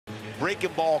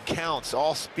breaking ball counts.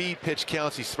 All speed pitch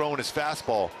counts. He's throwing his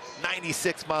fastball.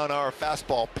 96-mile-an-hour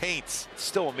fastball paints.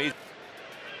 Still amazing.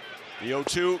 The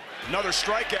 0-2, another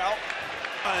strikeout.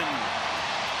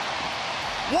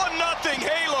 1-0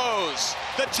 Halos.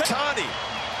 The Ohtani.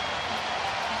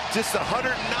 Just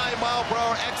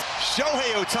 109-mile-per-hour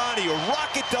Shohei Ohtani, a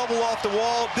rocket double off the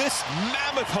wall. This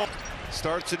mammoth home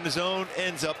starts in the zone,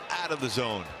 ends up out of the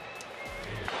zone.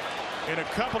 In a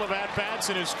couple of at-bats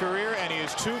in his career, and he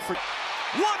is 2 for.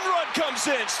 1 run comes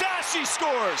in. Stassi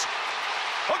scores.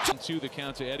 To the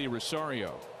count to Eddie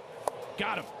Rosario.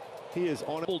 Got him. He is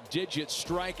on Double-digit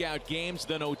strikeout games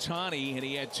than Ohtani, and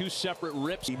he had 2 separate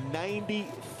rips.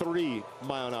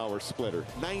 93-mile-an-hour splitter.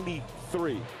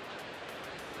 93.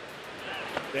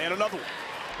 And another one.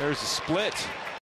 There's a split.